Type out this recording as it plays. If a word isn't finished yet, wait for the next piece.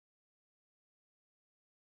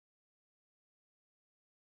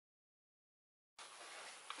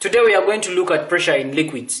Today we are going to look at pressure in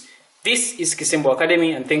liquids. This is Kisembo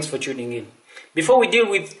Academy and thanks for tuning in. Before we deal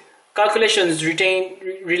with calculations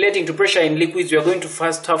relating to pressure in liquids, we are going to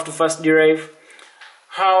have to derive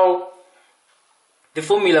how the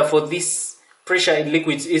formula for this pressure in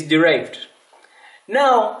liquids is derived.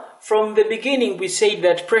 Now, from the beginning we said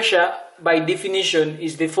that pressure by definition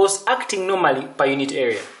is the force acting normally per unit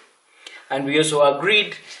area. And we also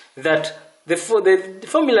agreed that the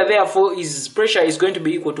formula therefore is pressure is going to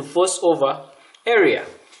be equal to force over area.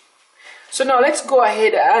 So now let's go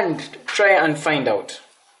ahead and try and find out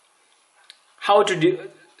how to do.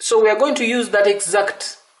 So we are going to use that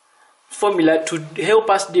exact formula to help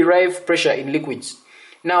us derive pressure in liquids.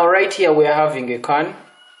 Now right here we are having a can.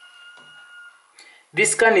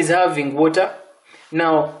 This can is having water.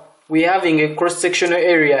 Now we are having a cross-sectional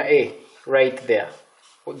area A right there,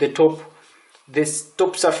 this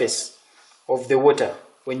top surface of the water.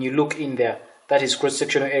 When you look in there, that is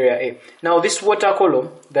cross-sectional area A. Now this water column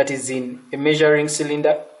that is in a measuring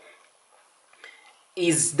cylinder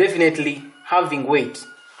is definitely having weight.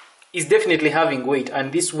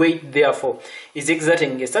 And this weight therefore is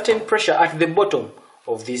exerting a certain pressure at the bottom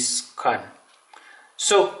of this can.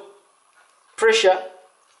 So pressure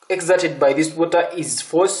exerted by this water is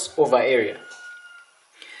force over area.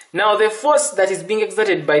 Now the force that is being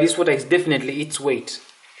exerted by this water is definitely its weight.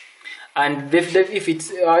 And if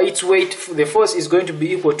it's its weight, the force is going to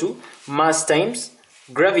be equal to mass times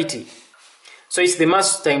gravity. So it's the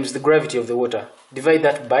mass times the gravity of the water. Divide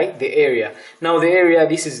that by the area. Now the area,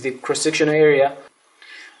 this is the cross-sectional area.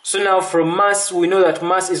 So now from mass, we know that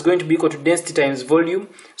mass is going to be equal to density times volume.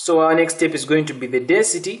 So our next step is going to be the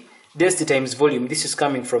density times volume. This is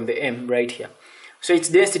coming from the M right here. So it's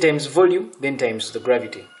density times volume, then times the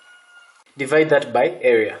gravity. Divide that by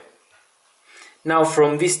area. Now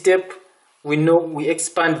from this step, we know we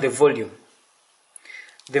expand the volume.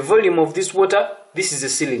 The volume of this water, this is a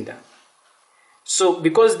cylinder. So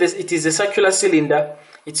because it is a circular cylinder,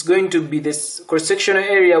 it's going to be this cross-sectional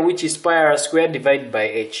area, which is pi r squared divided by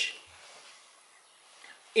h.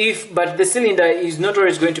 But the cylinder is not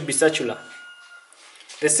always going to be circular.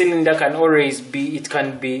 The cylinder can always be, it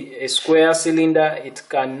can be a square cylinder, it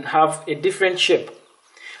can have a different shape.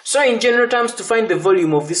 So in general terms, to find the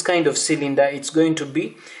volume of this kind of cylinder, it's going to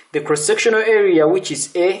be the cross-sectional area, which is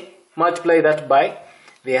A, multiply that by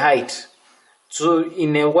the height. So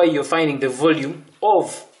in a way, you're finding the volume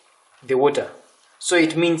of the water. So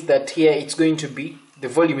it means that here it's going to be, the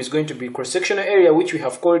volume is going to be cross-sectional area, which we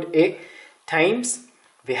have called A, times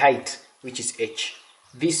the height, which is H.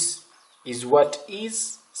 This is what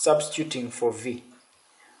is substituting for V.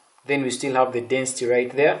 Then we still have the density right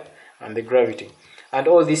there and the gravity. And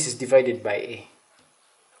all this is divided by A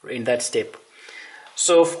in that step.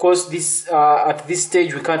 So of course this at this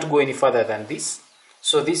stage we can't go any further than this.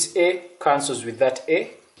 So this A cancels with that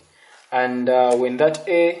A, and when that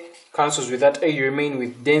A cancels with that A, you remain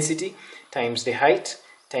with density times the height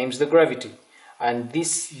times the gravity. And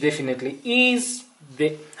this definitely is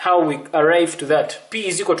how we arrive to that. P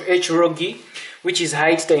is equal to H rho G, which is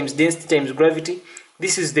height times density times gravity.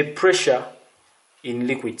 This is the pressure in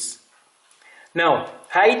liquids. Now,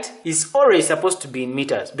 height is always supposed to be in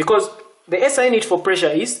meters because the SI unit for pressure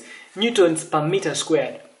is newtons per meter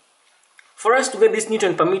squared. For us to get this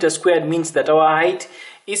newton per meter squared means that our height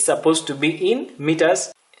is supposed to be in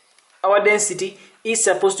meters. Our density is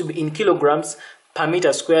supposed to be in kilograms per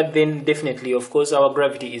meter squared. Then definitely, of course, our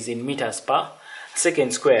gravity is in meters per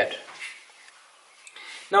second squared.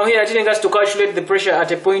 Now here telling us to calculate the pressure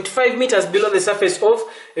at a point 5 meters below the surface of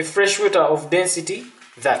a freshwater of density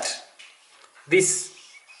that. This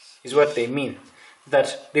is what they mean,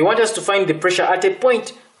 that they want us to find the pressure at a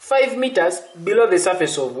point 5 meters below the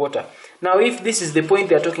surface of water. Now if this is the point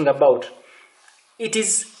they are talking about, it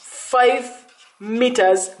is 5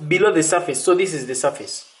 meters below the surface. So this is the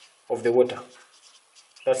surface of the water.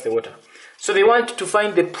 That's the water. So they want to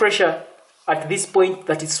find the pressure at this point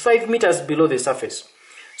that is 5 meters below the surface.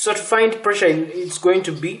 So to find pressure, it's going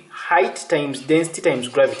to be height times density times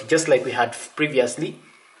gravity, just like we had previously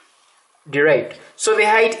derived. So the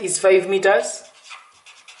height is 5 meters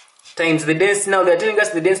times the density. Now they're telling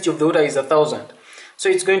us the density of the water is 1,000. So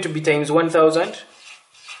it's going to be times 1,000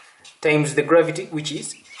 times the gravity, which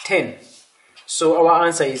is 10. So our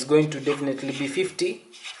answer is going to definitely be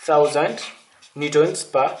 50,000 newtons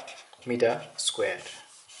per meter squared.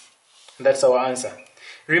 That's our answer.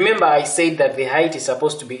 Remember, I said that the height is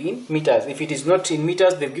supposed to be in meters. If it is not in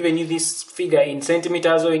meters, they've given you this figure in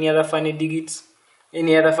centimeters or any other funny digits.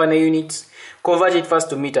 Any other funny units, convert it first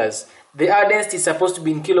to meters. The air density is supposed to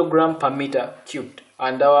be in kilogram per meter cubed,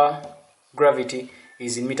 and our gravity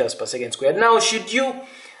is in meters per second squared. Now, should you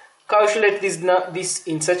calculate this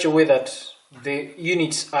in such a way that the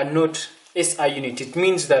units are not SI unit. It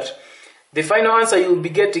means that the final answer you will be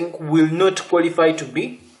getting will not qualify to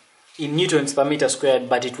be in newtons per meter squared,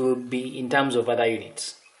 but it will be in terms of other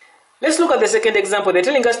units. Let's look at the second example. They're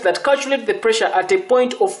telling us that calculate the pressure at a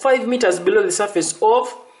point of 5 meters below the surface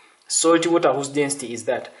of salty water whose density is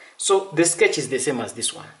that. So the sketch is the same as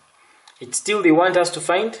this one. It's still they want us to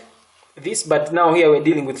find this, but now here we're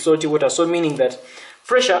dealing with salty water, so meaning that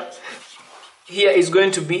pressure here is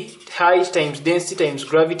going to be height times density times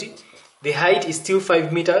gravity. The height is still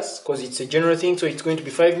 5 meters because it's a general thing, so it's going to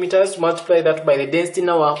be 5 meters. Multiply that by the density.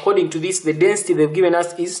 Now according to this, the density they've given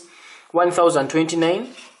us is 1029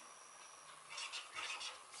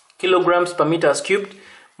 kilograms per meters cubed.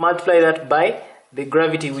 Multiply that by the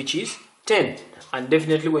gravity, which is 10, and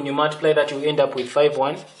definitely when you multiply that you end up with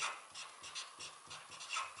 51.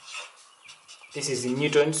 This is in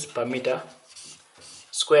newtons per meter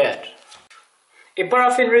squared. A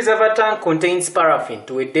paraffin reservoir tank contains paraffin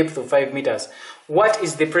to a depth of 5 meters. What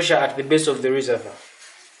is the pressure at the base of the reservoir?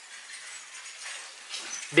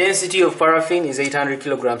 Density of paraffin is 800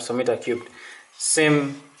 kilograms per meter cubed.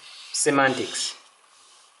 Same semantics.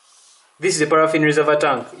 This is a paraffin reservoir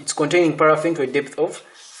tank. It's containing paraffin to a depth of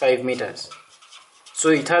 5 meters. So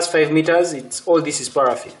it has 5 meters, all this is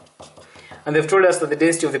paraffin. And they've told us that the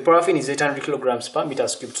density of the paraffin is 800 kilograms per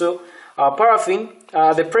meters cubed. So paraffin,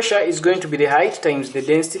 the pressure is going to be the height times the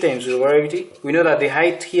density times the gravity. We know that the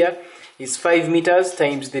height here is 5 meters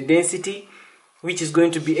times the density, which is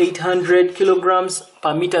going to be 800 kilograms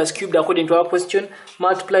per meters cubed according to our question.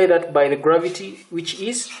 Multiply that by the gravity, which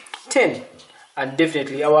is 10. And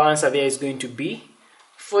definitely our answer there is going to be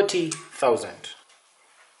 40,000.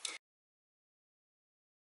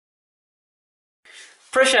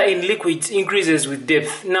 Pressure in liquids increases with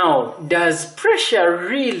depth. Now, does pressure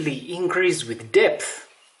really increase with depth?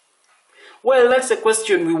 Well, that's a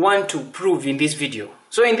question we want to prove in this video.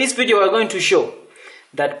 So in this video, we're going to show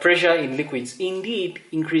that pressure in liquids indeed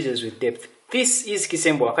increases with depth. This is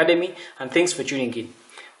Kisembo Academy, and thanks for tuning in.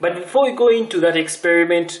 But before we go into that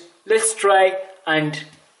experiment, let's try and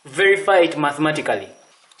verify it mathematically.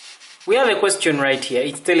 We have a question right here.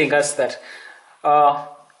 It's telling us that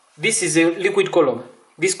this is a liquid column.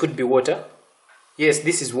 This could be water. Yes,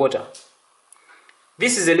 this is water.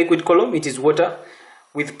 This is a liquid column. It is water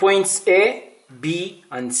with points A, B,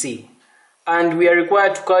 and C. And we are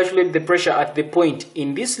required to calculate the pressure at the point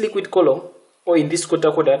in this liquid column, or in this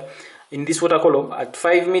water column at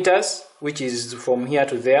 5 meters, which is from here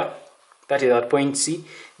to there. That is at point C.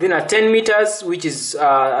 Then at 10 meters, which is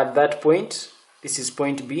at that point. This is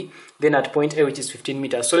point B. Then at point A, which is 15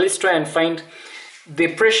 meters. So let's try and find the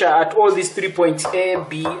pressure at all these 3 points A,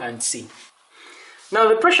 B, and C. Now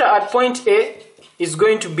the pressure at point A is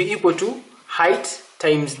going to be equal to height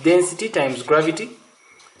times density times gravity.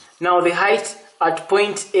 Now the height at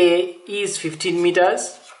point A is 15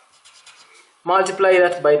 meters. Multiply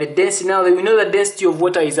that by the density. Now we know the density of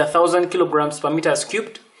water is 1,000 kilograms per meters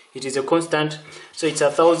cubed. It is a constant, so it's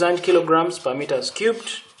 1,000 kilograms per meters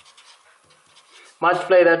cubed.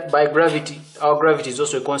 Multiply that by gravity. Our gravity is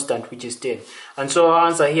also a constant, which is 10. And so our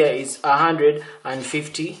answer here is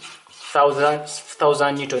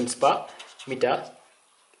 150,000 newtons per meter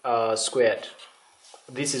squared.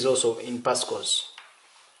 This is also in pascals.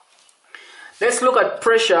 Let's look at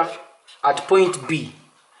pressure at point B.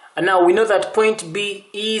 And now we know that point B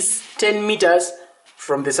is 10 meters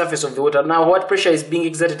from the surface of the water. Now what pressure is being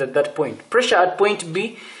exerted at that point? Pressure at point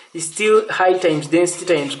B is still height times density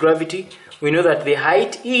times gravity. We know that the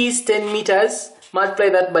height is 10 meters. Multiply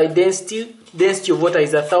that by density. Density of water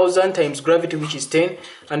is 1,000 times gravity, which is 10.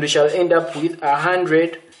 And we shall end up with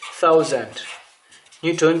 100,000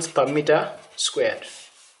 newtons per meter squared.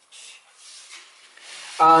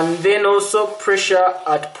 And then also pressure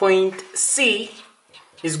at point C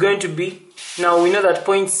is going to be, now we know that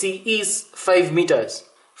point C is 5 meters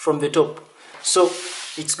from the top. So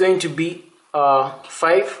it's going to be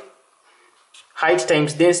 5 height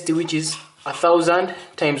times density, which is 1,000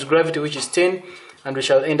 times gravity, which is 10, and we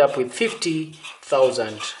shall end up with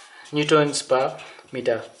 50,000 newtons per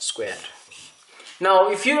meter squared. Now,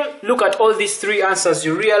 if you look at all these three answers,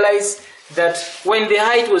 you realize that when the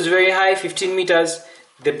height was very high, 15 meters,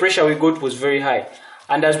 the pressure we got was very high.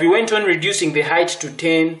 And as we went on reducing the height to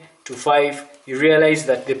 10 to 5, you realize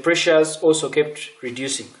that the pressures also kept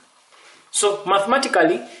reducing. So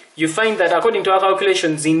mathematically, you find that according to our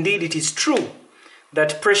calculations, indeed it is true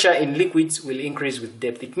that pressure in liquids will increase with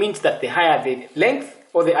depth. It means that the higher the length,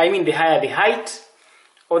 or the higher the height,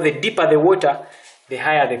 or the deeper the water, the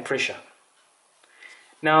higher the pressure.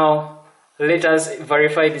 Now, let us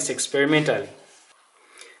verify this experimentally.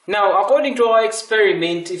 Now, according to our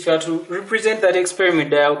experiment, if you are to represent that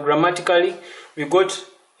experiment diagrammatically, we got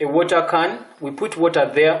a water can, we put water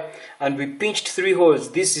there, and we pinched 3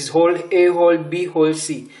 holes. This is hole A, hole B, hole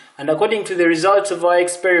C. And according to the results of our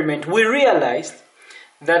experiment, we realized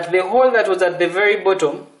that the hole that was at the very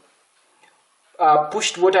bottom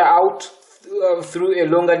pushed water out through a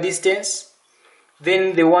longer distance.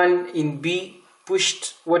 Then the one in B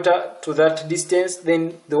pushed water to that distance.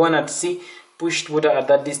 Then the one at C pushed water at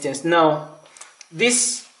that distance. Now,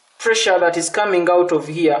 this pressure that is coming out of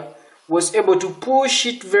here was able to push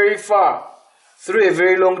it very far through a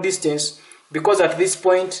very long distance, because at this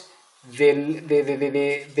point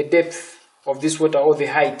the depth of this water, or the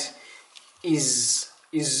height, is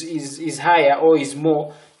higher or is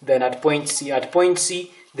more than at point C. At point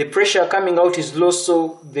C, the pressure coming out is low,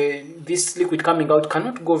 so this liquid coming out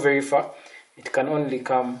cannot go very far. It can only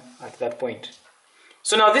come at that point.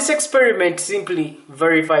 So now this experiment simply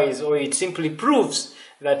verifies, or it simply proves,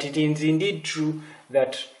 that it is indeed true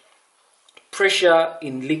that pressure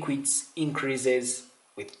in liquids increases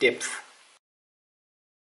with depth.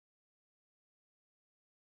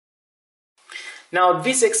 Now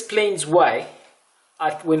this explains why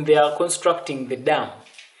when they are constructing the dam,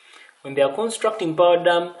 when they are constructing power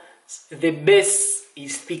dam, the base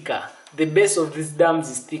is thicker. The base of these dams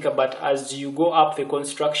is thicker, but as you go up the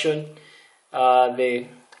construction, the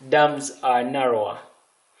dams are narrower.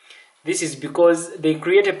 This is because they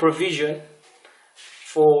create a provision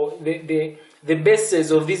for the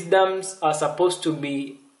bases of these dams are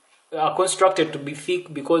constructed to be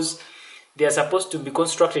thick, because they are supposed to be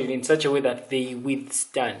constructed in such a way that they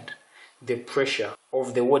withstand the pressure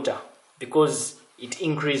of the water, because it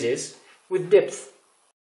increases with depth.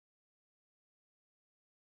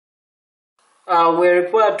 We're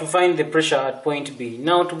required to find the pressure at point B.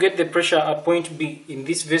 Now, to get the pressure at point B in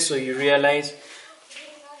this vessel, you realize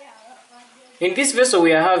in this vessel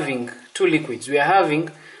we are having 2 liquids. We are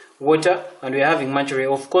having water and we are having mercury.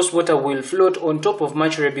 Of course, water will float on top of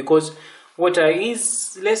mercury because water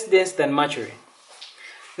is less dense than mercury.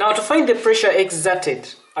 Now, to find the pressure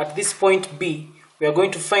exerted at this point B, we are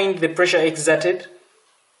going to find the pressure exerted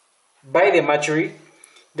by the mercury,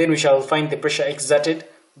 then we shall find the pressure exerted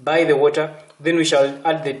by the water, then we shall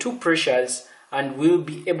add the 2 pressures, and we'll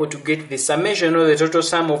be able to get the summation, or the total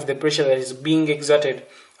sum of the pressure that is being exerted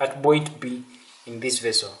at point B in this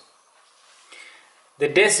vessel. The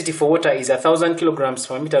density for water is 1000 kilograms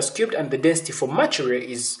per meters cubed, and the density for mercury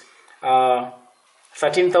is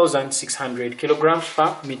 13,600 kilograms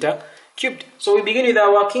per meter cubed. So we begin with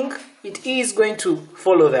our working. It is going to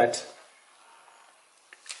follow that.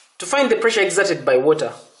 To find the pressure exerted by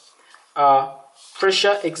water,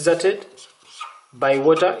 pressure exerted by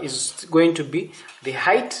water is going to be the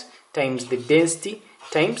height times the density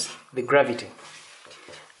times the gravity.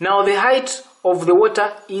 Now, the height of the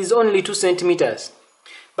water is only 2 centimeters.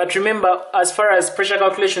 But remember, as far as pressure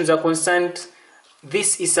calculations are concerned,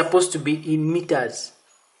 this is supposed to be in meters,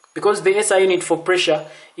 because the SI unit for pressure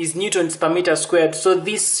is newtons per meter squared, so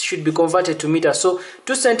this should be converted to meters. So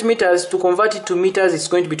 2 centimeters, to convert it to meters, is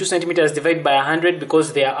going to be 2 centimeters divided by 100,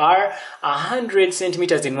 because there are 100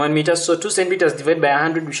 centimeters in 1 meter. So 2 centimeters divided by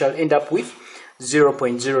 100, we shall end up with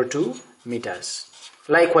 0.02 meters.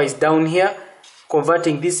 Likewise, down here,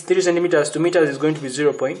 converting these 3 centimeters to meters is going to be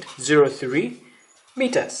 0.03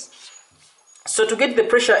 meters. So to get the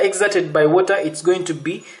pressure exerted by water, it's going to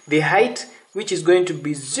be the height, which is going to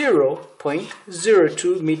be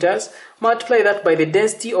 0.02 meters. Multiply that by the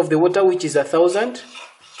density of the water, which is 1000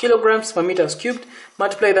 kilograms per meters cubed.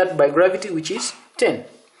 Multiply that by gravity, which is 10.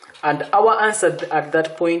 And our answer at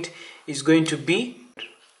that point is going to be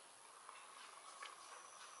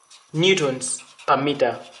newtons per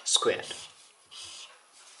meter squared.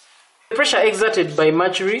 The pressure exerted by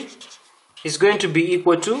mercury is going to be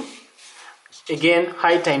equal to, again,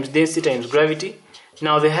 height times density times gravity.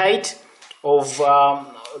 Now the height of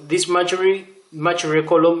this mercury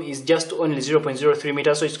column is just only 0.03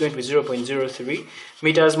 meters, so it's going to be 0.03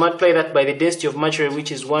 meters. Multiply that by the density of mercury,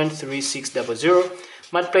 which is 13600.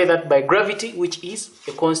 Multiply that by gravity, which is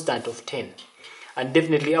a constant of 10. And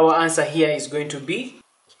definitely our answer here is going to be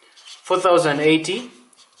 4080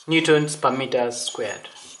 newtons per meter squared.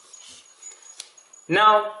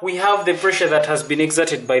 Now we have the pressure that has been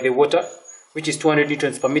exerted by the water, which is 200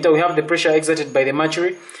 newtons per meter. We have the pressure exerted by the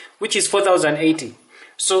mercury, which is 4080.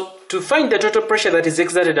 So to find the total pressure that is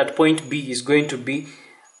exerted at point B is going to be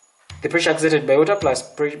the pressure exerted by water plus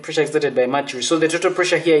pressure exerted by mercury. So the total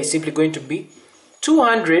pressure here is simply going to be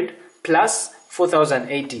 200 plus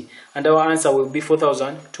 4080, and our answer will be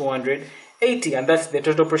 4280, and that's the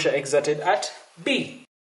total pressure exerted at B.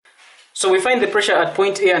 So we find the pressure at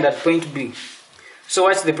point A and at point B. So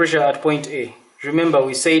what's the pressure at point A? Remember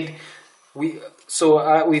we said,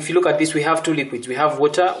 if you look at this, we have two liquids. We have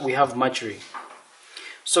water, we have mercury.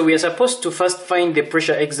 So we are supposed to first find the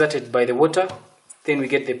pressure exerted by the water, then we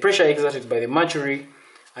get the pressure exerted by the mercury,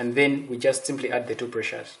 and then we just simply add the two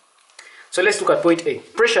pressures. So let's look at point A.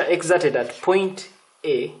 Pressure exerted at point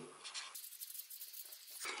A.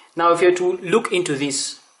 Now if you're to look into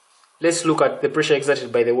this, let's look at the pressure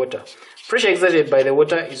exerted by the water. Pressure exerted by the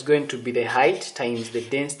water is going to be the height times the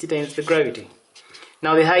density times the gravity.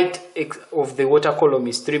 Now the height of the water column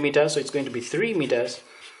is 3 meters, so it's going to be 3 meters.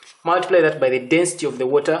 Multiply that by the density of the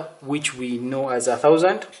water, which we know as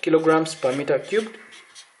 1,000 kilograms per meter cubed.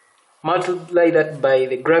 Multiply that by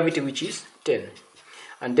the gravity, which is 10.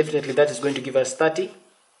 And definitely that is going to give us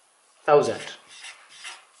 30,000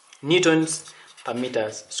 newtons per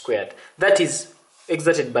meters squared. That is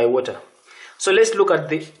exerted by water. So let's look at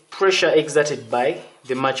the pressure exerted by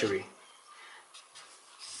the mercury.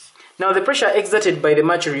 Now the pressure exerted by the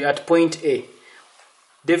mercury at point A,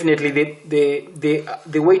 definitely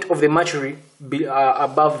the weight of the mercury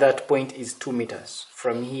above that point is 2 meters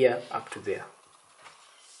from here up to there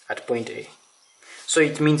at point A. So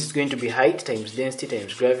it means it's going to be height times density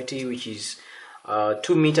times gravity, which is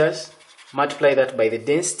 2 meters. Multiply that by the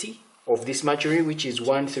density of this mercury, which is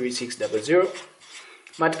 13600.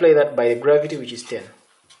 Multiply that by the gravity, which is 10.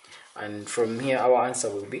 And from here our answer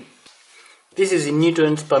will be, this is in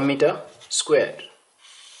newtons per meter squared.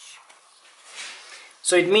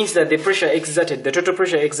 So it means that the pressure exerted, the total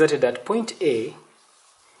pressure exerted at point A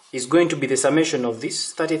is going to be the summation of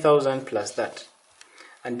this 30,000 plus that.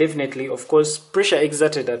 And definitely, of course, pressure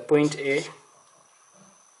exerted at point A,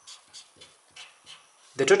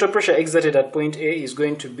 the total pressure exerted at point A is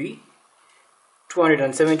going to be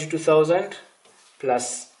 272,000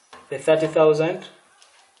 plus the 30,000.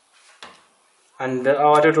 And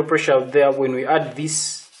our total pressure out there, when we add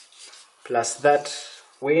this plus that,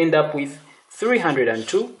 we end up with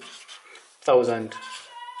 302,000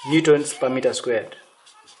 newtons per meter squared.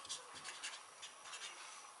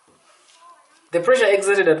 The pressure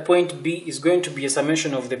exerted at point B is going to be a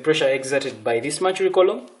summation of the pressure exerted by this mercury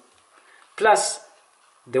column plus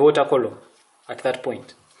the water column at that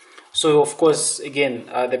point. So of course, again,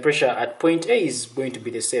 the pressure at point A is going to be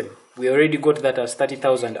the same. We already got that as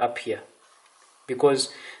 30,000 up here, because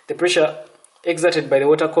the pressure exerted by the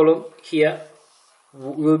water column here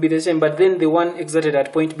will be the same, but then the one exerted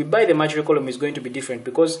at point B by the mercury column is going to be different,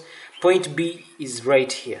 because point B is right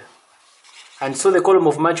here. And so the column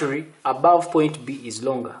of mercury above point B is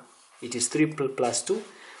longer. It is 3 plus 2,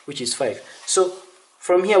 which is 5. So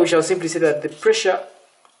from here we shall simply say that the pressure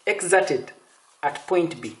exerted at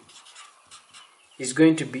point B is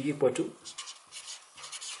going to be equal to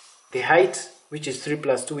the height, which is 3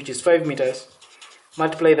 plus 2, which is 5 meters.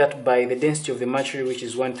 Multiply that by the density of the mercury, which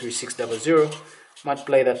is 13600.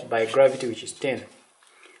 Multiply that by gravity, which is 10.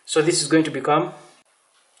 So this is going to become,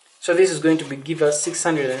 give us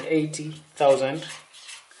 680,000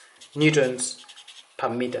 newtons per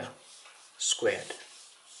meter squared.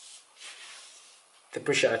 The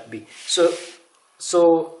pressure at B. So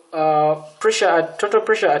total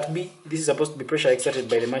pressure at B, this is supposed to be pressure exerted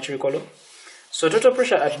by the mercury column. So total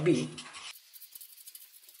pressure at B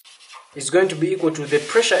is going to be equal to the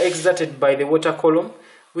pressure exerted by the water column,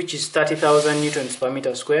 which is 30,000 newtons per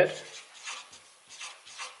meter squared.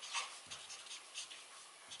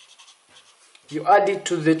 You add it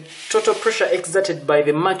to the total pressure exerted by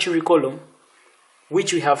the mercury column,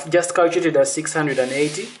 which we have just calculated as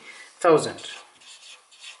 680,000.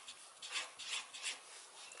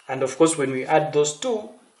 And of course, when we add those two,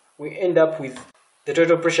 we end up with the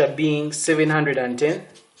total pressure being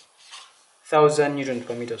 710,000 newtons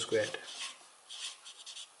per meter squared.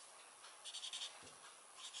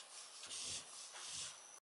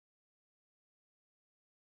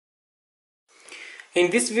 In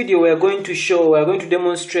this video, we are going to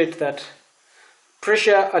demonstrate that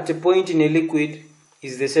pressure at a point in a liquid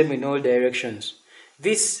is the same in all directions.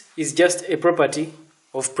 This is just a property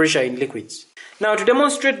of pressure in liquids. Now, to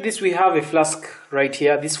demonstrate this, we have a flask right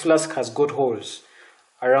here. This flask has got holes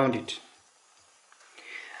around it.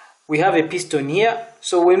 We have a piston here.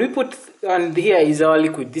 So when we put, and here is our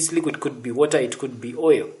liquid. This liquid could be water, it could be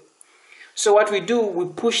oil. So what we do, we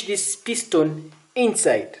push this piston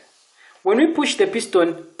inside. When we push the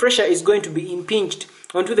piston, pressure is going to be impinged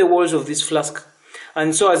onto the walls of this flask.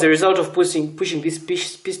 And so as a result of pushing this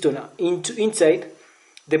piston inside,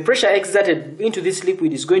 the pressure exerted into this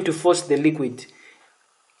liquid is going to force the liquid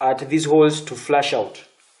at these holes to flush out.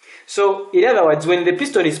 So in other words, when the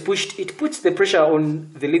piston is pushed, it puts the pressure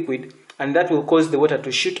on the liquid, and that will cause the water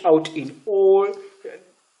to shoot out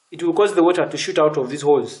it will cause the water to shoot out of these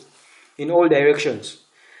holes in all directions.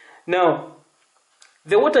 Now,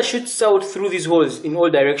 the water shoots out through these holes in all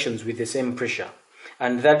directions with the same pressure,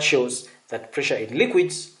 and that shows that pressure in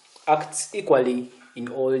liquids acts equally in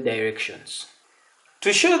all directions.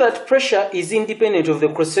 To show that pressure is independent of the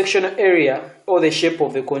cross-sectional area or the shape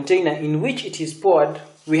of the container in which it is poured,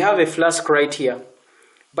 we have a flask right here.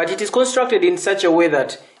 But it is constructed in such a way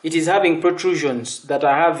that it is having protrusions that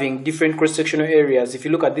are having different cross-sectional areas. If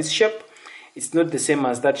you look at this shape, it's not the same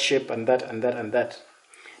as that shape and that and that and that.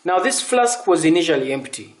 Now this flask was initially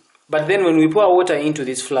empty, but then when we pour water into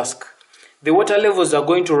this flask, the water levels are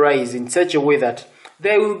going to rise in such a way that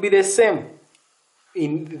they will be the same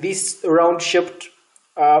in this round shaped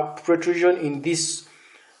protrusion, in this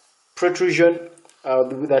protrusion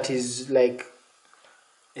that is like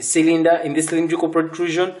a cylinder, in this cylindrical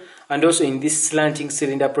protrusion, and also in this slanting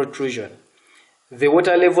cylinder protrusion. The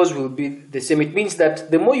water levels will be the same. It means that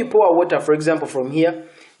the more you pour water, for example, from here,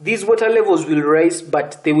 these water levels will rise,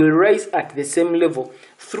 but they will rise at the same level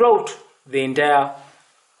throughout the entire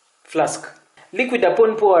flask. Liquid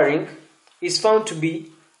upon pouring is found to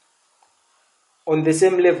be on the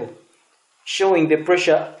same level, showing the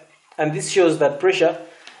pressure, and this shows that pressure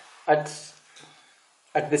at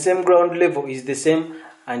the same ground level is the same,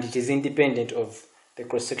 and it is independent of the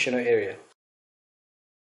cross-sectional area.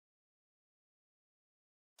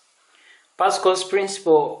 Pascal's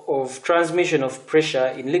principle of transmission of pressure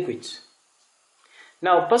in liquids.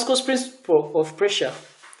 Now, Pascal's principle of pressure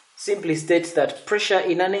simply states that pressure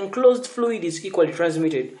in an enclosed fluid is equally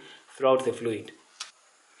transmitted throughout the fluid.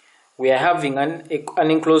 We are having an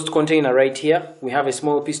enclosed container right here. We have a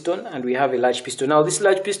small piston and we have a large piston. Now, this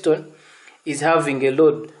large piston is having a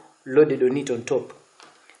load loaded on it on top.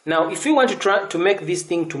 Now, if we want to make this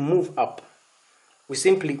thing to move up, we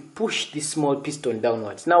simply push this small piston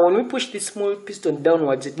downwards. Now, when we push this small piston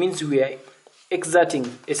downwards, it means we are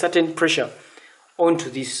exerting a certain pressure onto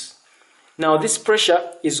this. Now, this pressure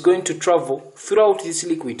is going to travel throughout this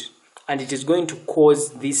liquid, and it is going to cause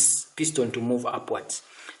this piston to move upwards.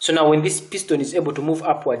 So now, when this piston is able to move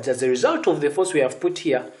upwards as a result of the force we have put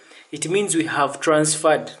here, it means we have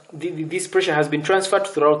transferred, this pressure has been transferred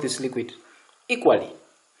throughout this liquid equally.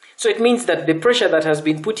 So it means that the pressure that has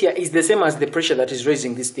been put here is the same as the pressure that is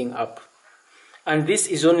raising this thing up. And this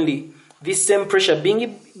is only, this same pressure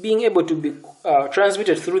being able to be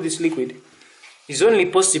transmitted through this liquid is only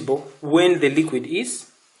possible when the liquid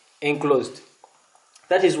is enclosed.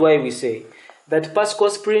 That is why we say that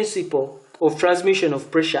Pascal's principle of transmission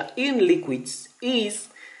of pressure in liquids is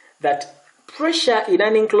that pressure in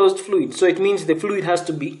an enclosed fluid, so it means the fluid has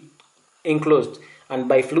to be enclosed, and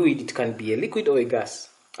by fluid it can be a liquid or a gas,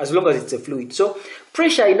 as long as it's a fluid. So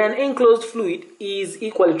pressure in an enclosed fluid is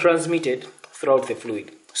equally transmitted throughout the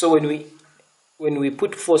fluid. So when we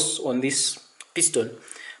put force on this piston,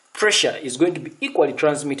 pressure is going to be equally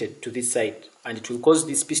transmitted to this side, and it will cause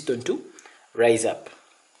this piston to rise up.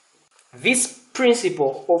 This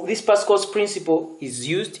principle of this Pascal's principle is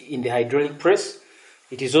used in the hydraulic press.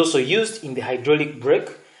 It is also used in the hydraulic brake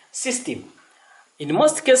system. In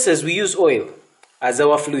most cases, we use oil as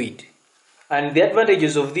our fluid. And the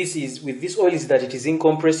advantages of this is, with this oil, is that it is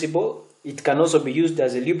incompressible. It can also be used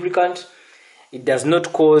as a lubricant. It does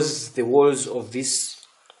not cause the walls of this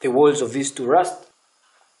to rust.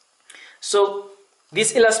 So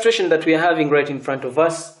this illustration that we are having right in front of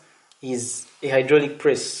us is a hydraulic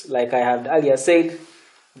press. Like I had earlier said,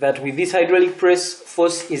 that with this hydraulic press,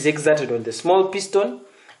 force is exerted on the small piston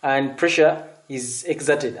and pressure is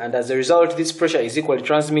exerted, and as a result this pressure is equally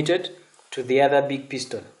transmitted to the other big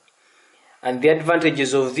piston. And the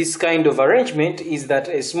advantages of this kind of arrangement is that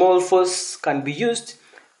a small force can be used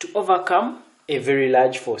to overcome a very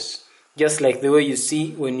large force. Just like the way you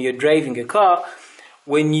see when you're driving a car,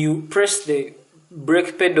 when you press the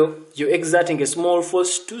brake pedal, you're exerting a small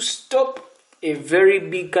force to stop a very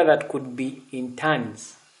big car that could be in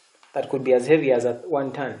tons, that could be as heavy as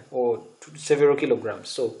 1 ton or several kilograms.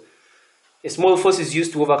 So a small force is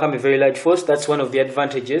used to overcome a very large force. That's one of the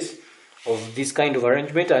advantages of this kind of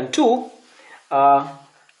arrangement. And two,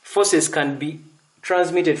 forces can be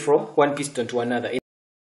transmitted from one piston to another.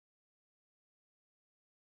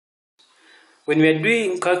 When we are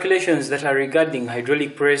doing calculations that are regarding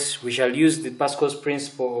hydraulic press, we shall use the Pascal's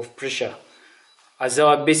principle of pressure as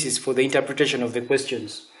our basis for the interpretation of the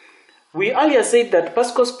questions. We earlier said that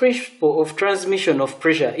Pascal's principle of transmission of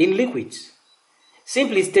pressure in liquids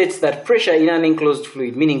simply states that pressure in an enclosed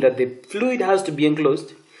fluid, meaning that the fluid has to be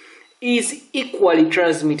enclosed, is equally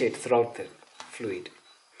transmitted throughout the fluid.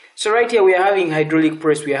 So right here we are having hydraulic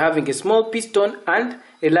press. We are having a small piston and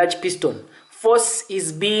a large piston, force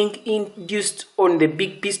is being induced on the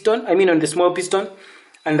big piston, on the small piston,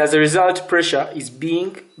 and as a result, pressure is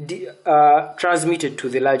being transmitted to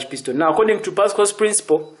the large piston. Now, according to Pascal's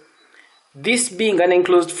principle, this being an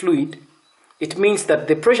enclosed fluid, it means that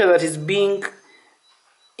the pressure that is being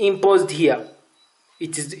imposed here,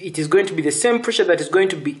 it is going to be the same pressure that is going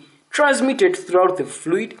to be transmitted throughout the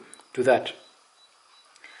fluid to that.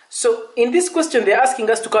 So in this question, they're asking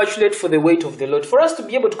us to calculate for the weight of the load. For us to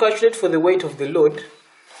be able to calculate for the weight of the load,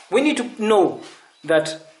 we need to know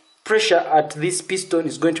that pressure at this piston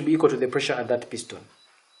is going to be equal to the pressure at that piston.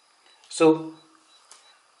 So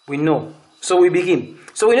we know. So we begin.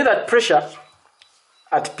 So we know that pressure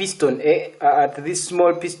at piston A, at this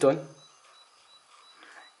small piston,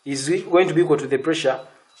 is going to be equal to the pressure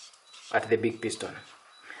at the big piston.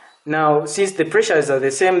 Now, since the pressures are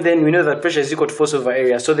the same, then we know that pressure is equal to force over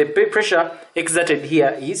area. So the pressure exerted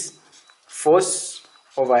here is force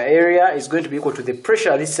over area is going to be equal to the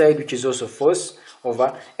pressure on this side, which is also force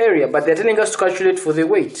over area. But they're telling us to calculate for the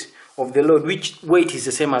weight of the load, which weight is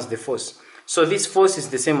the same as the force. So this force is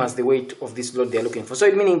the same as the weight of this load they're looking for. So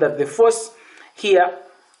it meaning that the force here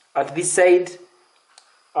at this side,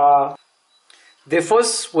 the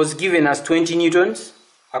force was given as 20 newtons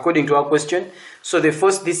according to our question. So the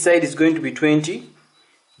force this side is going to be 20.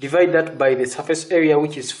 Divide that by the surface area,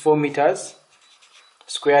 which is 4 meters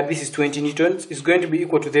squared. This is 20 newtons. Is going to be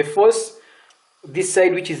equal to the force this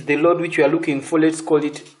side, which is the load which we are looking for. Let's call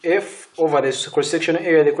it F over the cross-sectional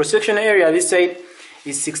area. The cross-sectional area this side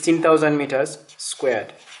is 16,000 meters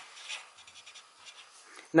squared.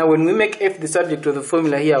 Now when we make F the subject of the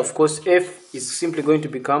formula here, of course F is simply going to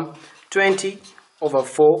become 20 over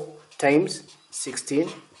 4 times 16,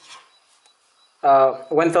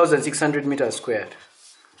 1,600 meters squared.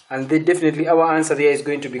 And then definitely our answer there is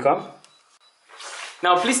going to become.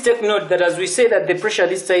 Now please take note that as we say that the pressure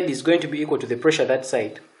this side is going to be equal to the pressure that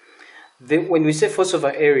side, when we say force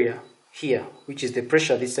over area here, which is the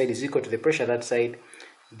pressure this side is equal to the pressure that side,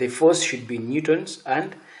 the force should be in newtons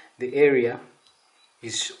and the area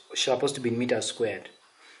is supposed to be in meters squared.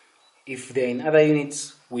 If they're in other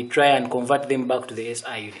units, we try and convert them back to the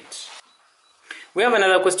SI units. We have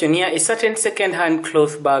another question here. A certain second-hand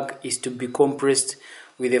cloth bag is to be compressed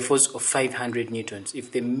with a force of 500 newtons.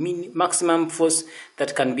 If the maximum force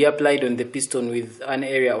that can be applied on the piston with an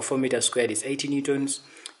area of 4 meters squared is 80 newtons,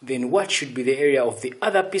 then what should be the area of the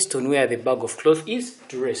other piston where the bag of cloth is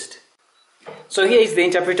to rest? So here is the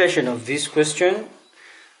interpretation of this question.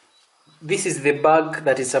 This is the bag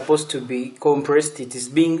that is supposed to be compressed. It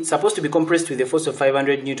is supposed to be compressed with a force of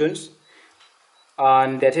 500 newtons.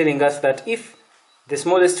 And they're telling us that if the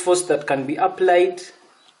smallest force that can be applied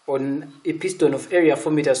on a piston of area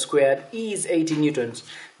 4 meters squared is 80 newtons,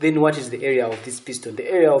 then what is the area of this piston? The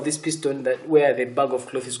area of this piston where the bag of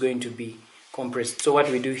cloth is going to be compressed. So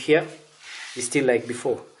what we do here is still like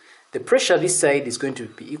before. The pressure this side is going to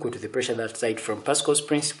be equal to the pressure that side from Pascal's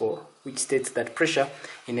principle, which states that pressure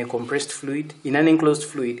in a compressed fluid, in an enclosed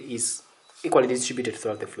fluid, is equally distributed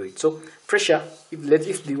throughout the fluid. So pressure,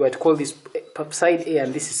 if we were to call this side A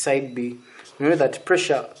and this is side B, we know that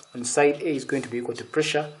pressure on side A is going to be equal to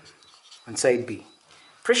pressure on side B.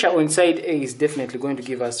 Pressure on side A is definitely going to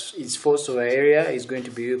give us its force over area is going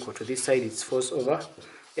to be equal to this side, its force over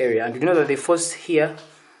area. And we know that the force here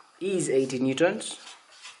is 80 newtons.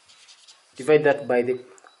 Divide that by the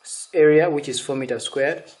area, which is 4 meters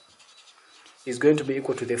squared, is going to be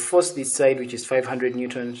equal to the force this side, which is 500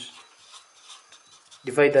 newtons.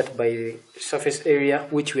 Divide that by the surface area,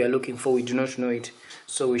 which we are looking for. We do not know it,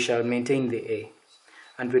 so we shall maintain the A.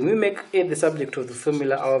 And when we make A the subject of the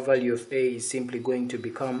formula, our value of A is simply going to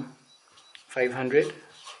become 500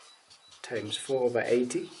 times 4 over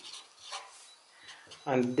 80.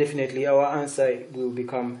 And definitely our answer will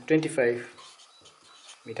become 25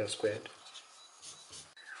 meters squared.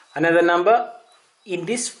 Another number, in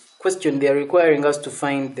this question they are requiring us to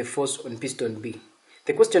find the force on piston B.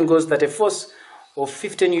 The question goes that a force of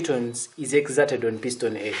 50 newtons is exerted on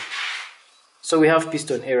piston A. So we have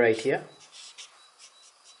piston A right here,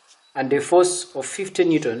 and the force of 50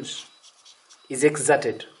 newtons is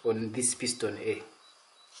exerted on this piston A.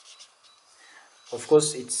 Of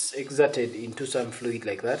course, it's exerted into some fluid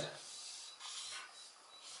like that.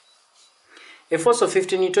 A force of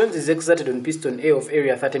 50 newtons is exerted on piston A of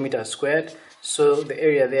area 30 meters squared, so the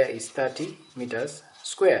area there is 30 meters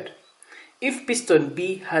squared. If piston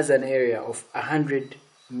B has an area of 100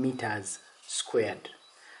 meters squared,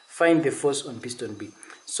 find the force on piston B.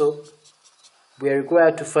 So we are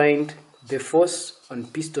required to find the force on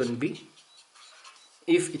piston B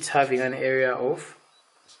if it's having an area of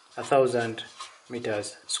 1,000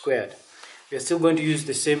 meters squared. we are still going to use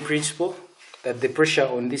the same principle, that the pressure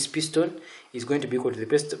on this piston is going to be equal to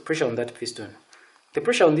the pressure on that piston. The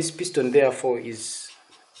pressure on this piston, therefore, is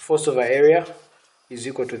force over area is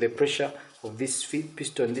equal to the pressure of this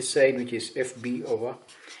piston this side, which is FB over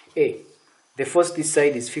A. The force this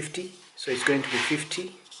side is 50, so it's going to be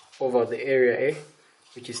 50 over the area A,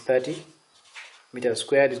 which is 30 meters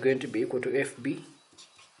squared, is going to be equal to FB.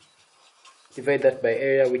 Divide that by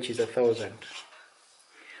area, which is 1000.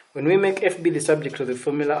 When we make FB the subject of the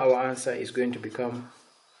formula, our answer is going to become